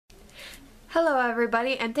Hello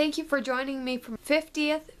everybody, and thank you for joining me for my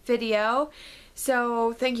 50th video.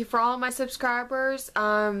 So thank you for all my subscribers,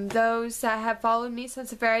 those that have followed me since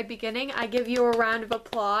the very beginning. I give you a round of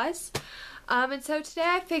applause. And so today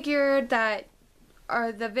I figured that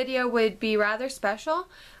the video would be rather special.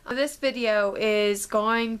 This video is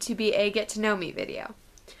going to be a get to know me video.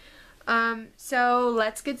 So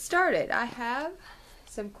let's get started. I have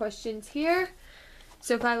some questions here.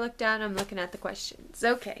 So if I look down, I'm looking at the questions.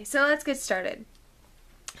 Okay, so let's get started.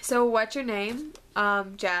 So what's your name?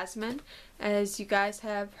 Jasmine, as you guys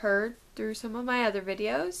have heard through some of my other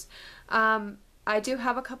videos. I do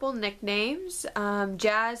have a couple nicknames.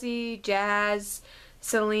 Jazzy, Jazz,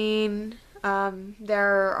 Celine.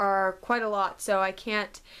 There are quite a lot, so I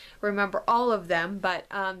can't remember all of them, but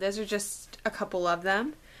those are just a couple of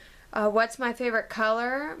them. What's my favorite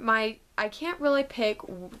color? I can't really pick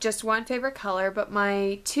just one favorite color, but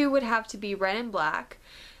my two would have to be red and black.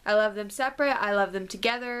 I love them separate, I love them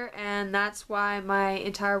together, and that's why my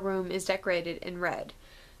entire room is decorated in red.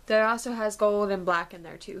 There also has gold and black in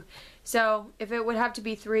there too. So if it would have to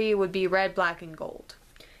be three, it would be red, black, and gold.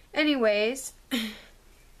 Anyways,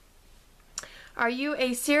 are you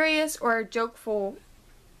a serious or a jokeful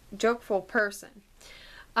person?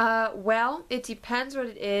 Well, it depends what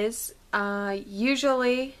it is.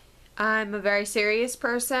 Usually I'm a very serious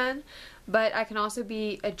person, but I can also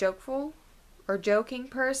be a jokeful or joking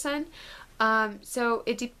person. So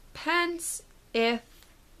it depends if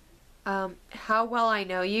how well I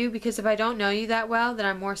know you, because if I don't know you that well, then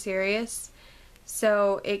I'm more serious.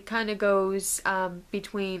 So it kind of goes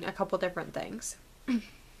between a couple different things.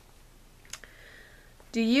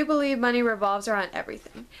 Do you believe money revolves around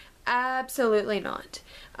everything? Absolutely not.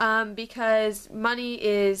 Because money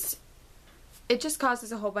it just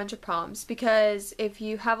causes a whole bunch of problems. Because if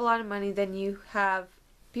you have a lot of money, then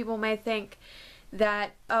people may think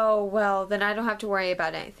that, oh, well, then I don't have to worry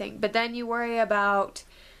about anything. But then you worry about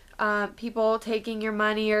people taking your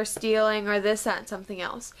money or stealing or this, that, and something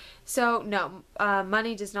else. So no,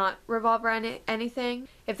 money does not revolve around anything.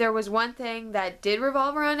 If there was one thing that did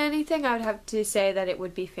revolve around anything, I would have to say that it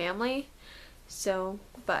would be family. So,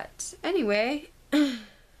 but anyway.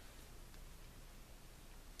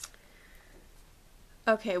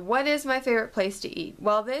 Okay, what is my favorite place to eat?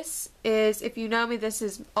 Well, this is, if you know me, this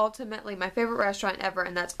is ultimately my favorite restaurant ever,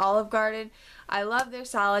 and that's Olive Garden. I love their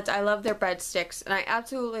salads, I love their breadsticks, and I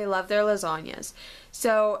absolutely love their lasagnas.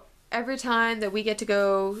 So every time that we get to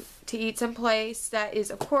go to eat someplace, that is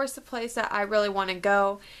of course the place that I really want to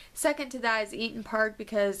go. Second to that is Eaton Park,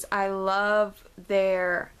 because I love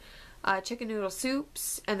their chicken noodle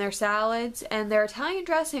soups and their salads and their Italian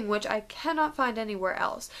dressing, which I cannot find anywhere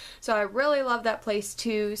else. So I really love that place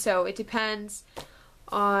too. So it depends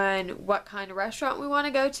on what kind of restaurant we want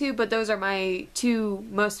to go to, but those are my two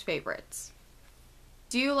most favorites.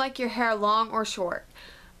 Do you like your hair long or short?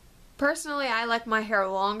 Personally, I like my hair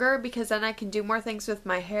longer because then I can do more things with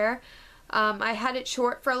my hair. I had it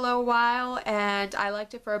short for a little while and I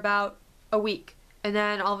liked it for about a week, and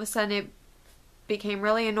then all of a sudden it became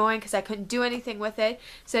really annoying because I couldn't do anything with it.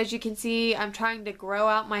 So as you can see, I'm trying to grow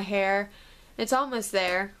out my hair. It's almost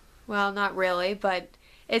there. Well, not really, but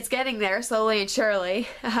it's getting there slowly and surely.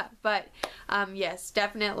 But yes,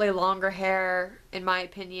 definitely longer hair, in my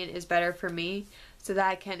opinion, is better for me so that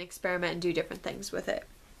I can experiment and do different things with it.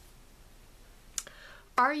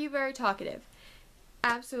 Are you very talkative?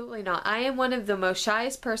 Absolutely not. I am one of the most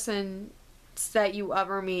shyest persons that you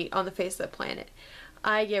ever meet on the face of the planet.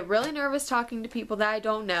 I get really nervous talking to people that I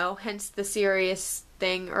don't know, hence the serious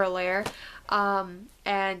thing earlier.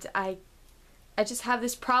 And I just have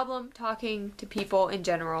this problem talking to people in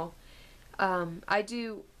general. I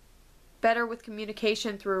do better with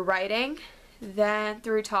communication through writing than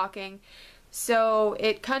through talking. So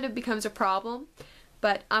it kind of becomes a problem,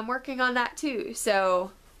 but I'm working on that too. So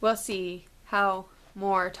we'll see how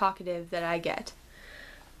more talkative that I get.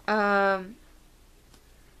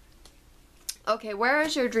 Okay, where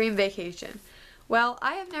is your dream vacation? Well,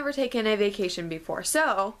 I have never taken a vacation before,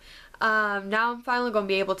 so now I'm finally going to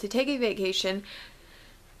be able to take a vacation.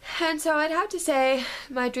 And so I'd have to say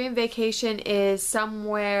my dream vacation is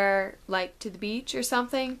somewhere like to the beach or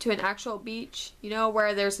something, to an actual beach, you know,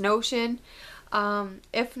 where there's an ocean.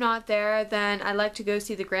 If not there, then I'd like to go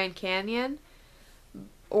see the Grand Canyon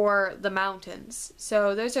or the mountains.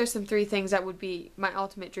 So those are some three things that would be my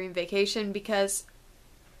ultimate dream vacation, because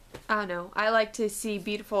I don't know, I like to see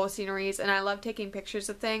beautiful sceneries and I love taking pictures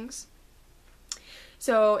of things.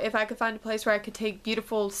 So if I could find a place where I could take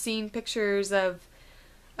beautiful scene pictures of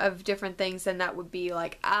different things, then that would be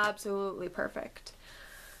like absolutely perfect.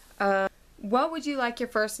 What would you like your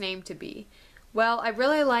first name to be? Well, I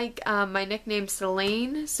really like my nickname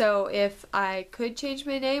Celine, so if I could change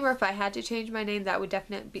my name, or if I had to change my name, that would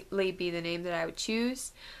definitely be the name that I would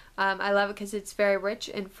choose. I love it because it's very rich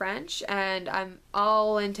in French, and I'm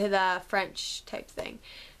all into the French type thing.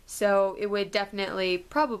 So it would definitely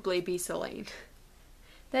probably be Celine.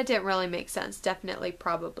 That didn't really make sense. Definitely,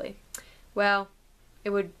 probably. Well,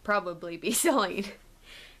 it would probably be Celine.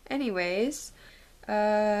 Anyways,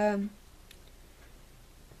 okay,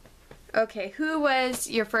 who was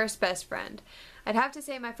your first best friend? I'd have to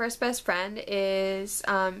say my first best friend is,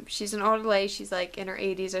 she's an older lady, she's like in her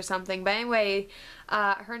 80s or something, but anyway,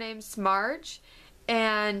 her name's Marge,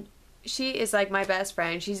 and she is like my best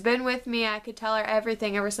friend. She's been with me, I could tell her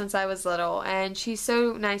everything ever since I was little, and she's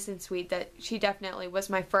so nice and sweet that she definitely was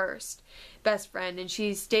my first best friend, and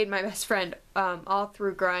she stayed my best friend all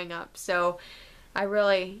through growing up, so I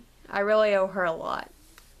really owe her a lot.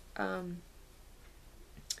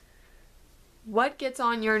 What gets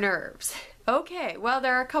on your nerves? Okay, well,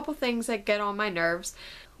 there are a couple things that get on my nerves.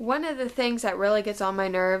 One of the things that really gets on my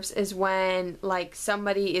nerves is when, like,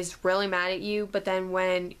 somebody is really mad at you, but then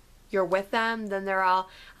when you're with them, then they're all,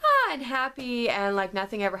 and happy, and, like,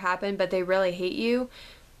 nothing ever happened, but they really hate you.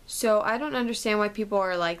 So I don't understand why people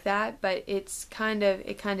are like that, but it kind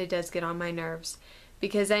of does get on my nerves.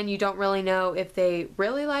 Because then you don't really know if they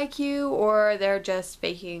really like you, or they're just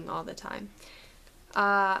faking all the time.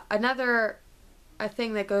 A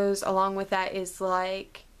thing that goes along with that is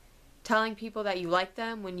like telling people that you like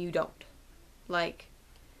them when you don't. Like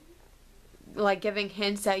giving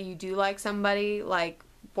hints that you do like somebody, like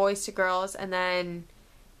boys to girls, and then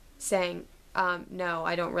saying, no,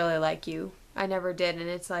 I don't really like you. I never did. And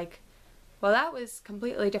it's like, well, that was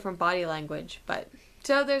completely different body language. But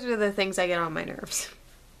so those are the things that get on my nerves.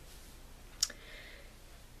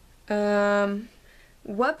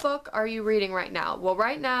 What book are you reading right now? Well,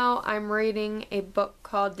 right now I'm reading a book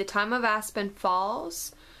called The Time of Aspen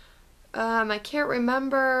Falls. I can't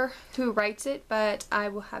remember who writes it, but I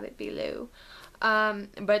will have it below. But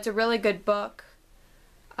it's a really good book.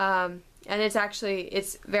 And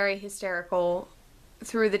it's very hysterical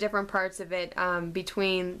through the different parts of it,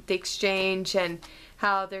 between the exchange and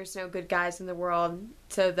how there's no good guys in the world,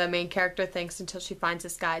 so the main character thinks until she finds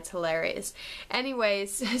this guy. It's hilarious.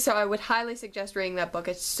 Anyways, so I would highly suggest reading that book.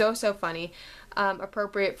 It's so funny,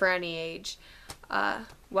 appropriate for any age. Well,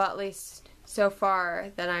 at least so far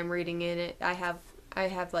that I'm reading in it, I have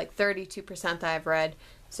like 32% that I've read,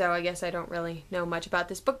 so I guess I don't really know much about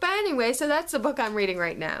this book. But anyway, so that's the book I'm reading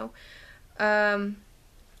right now.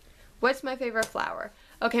 What's my favorite flower?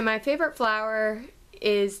 Okay, my favorite flower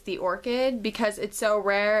is the orchid because it's so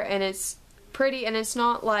rare and it's pretty, and it's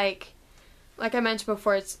not like I mentioned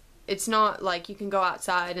before, it's not like you can go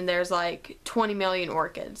outside and there's like 20 million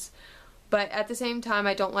orchids. But at the same time,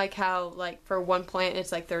 I don't like how, like, for one plant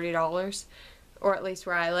it's like $30, or at least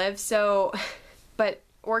where I live. So, but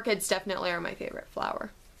orchids definitely are my favorite flower.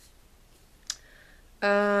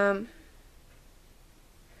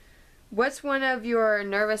 What's one of your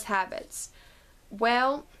nervous habits?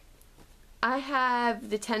 Well, I have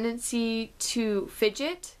the tendency to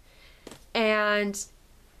fidget, and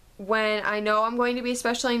when I know I'm going to be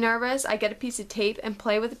especially nervous, I get a piece of tape and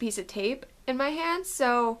play with a piece of tape in my hand.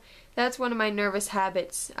 So that's one of my nervous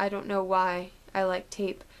habits. I don't know why I like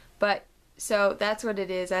tape, but so that's what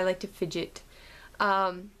it is. I like to fidget.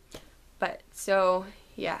 But so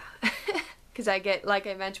yeah, because I get, like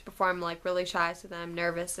I mentioned before, I'm like really shy, so then I'm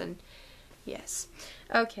nervous, and yes.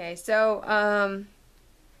 Okay, so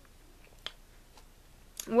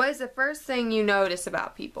what is the first thing you notice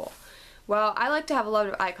about people? Well, I like to have a lot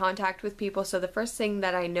of eye contact with people, so the first thing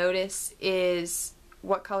that I notice is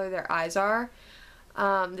what color their eyes are.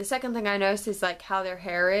 The second thing I notice is like how their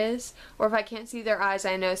hair is, or if I can't see their eyes,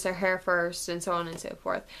 I notice their hair first, and so on and so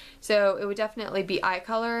forth. So it would definitely be eye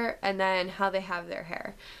color, and then how they have their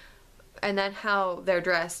hair, and then how they're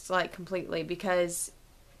dressed, like, completely, because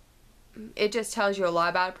it just tells you a lot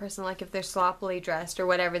about a person. Like, if they're sloppily dressed or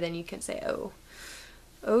whatever, then you can say,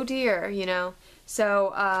 oh dear, you know.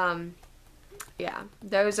 So yeah,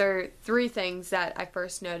 those are three things that I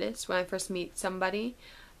first notice when I first meet somebody.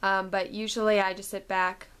 But usually I just sit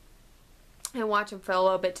back and watch them for a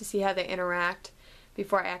little bit to see how they interact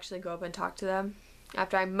before I actually go up and talk to them,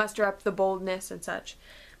 after I muster up the boldness and such.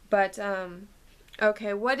 But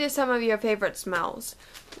okay, what is some of your favorite smells?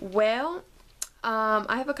 Well,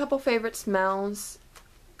 I have a couple favorite smells.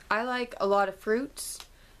 I like a lot of fruits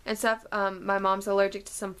and stuff. My mom's allergic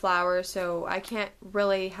to some flowers, so I can't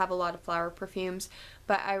really have a lot of flower perfumes,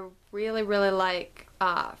 but I really like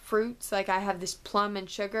fruits. Like, I have this plum and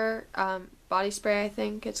sugar body spray, I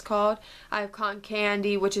think it's called. I have cotton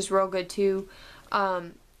candy, which is real good too.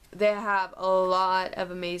 They have a lot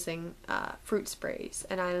of amazing fruit sprays,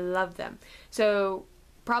 and I love them. So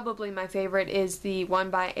probably my favorite is the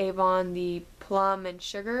one by Avon, the plum and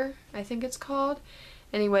sugar, I think it's called.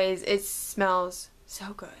 Anyways, it smells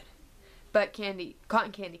so good. But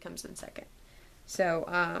cotton candy comes in second. So,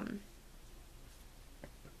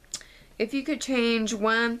 if you could change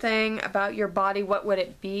one thing about your body, what would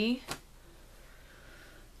it be?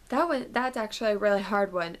 That's actually a really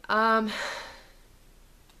hard one.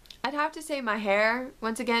 I'd have to say my hair,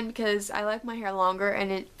 once again, because I like my hair longer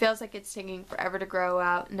and it feels like it's taking forever to grow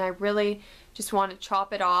out, and I really just want to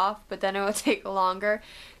chop it off, but then it will take longer.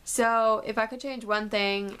 So if I could change one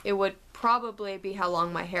thing, it would probably be how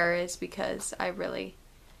long my hair is, because I really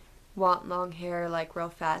want long hair like real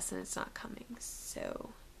fast and it's not coming.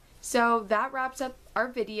 So that wraps up our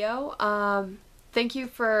video. Thank you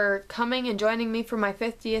for coming and joining me for my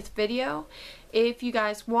 50th video. If you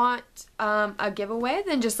guys want a giveaway,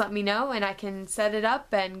 then just let me know and I can set it up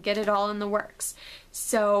and get it all in the works.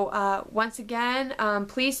 So once again,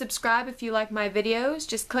 please subscribe if you like my videos.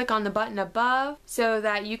 Just click on the button above so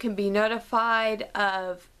that you can be notified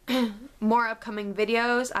of more upcoming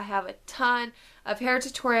videos. I have a ton of hair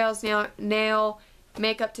tutorials, nail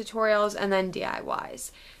makeup tutorials, and then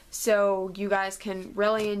DIYs. So you guys can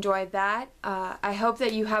really enjoy that. I hope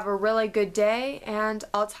that you have a really good day, and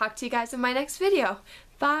I'll talk to you guys in my next video.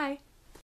 Bye!